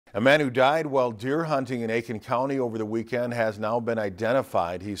A man who died while deer hunting in Aitkin County over the weekend has now been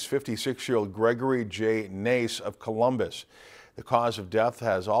identified. He's 56-year-old Gregory J. Nace of Columbus. The cause of death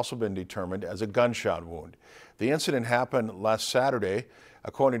has also been determined as a gunshot wound. The incident happened last Saturday.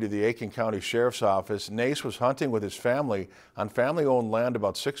 According to the Aitkin County Sheriff's Office, Nace was hunting with his family on family-owned land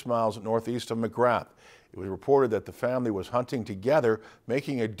about 6 miles northeast of McGrath. It was reported that the family was hunting together,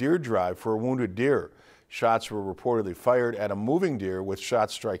 making a deer drive for a wounded deer. Shots were reportedly fired at a moving deer, with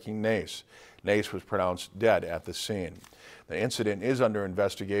shots striking Nace. Nace was pronounced dead at the scene. The incident is under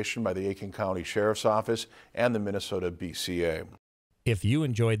investigation by the Aitkin County Sheriff's Office and the Minnesota BCA. If you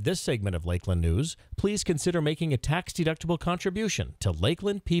enjoyed this segment of Lakeland News, please consider making a tax-deductible contribution to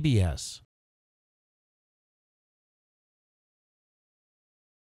Lakeland PBS.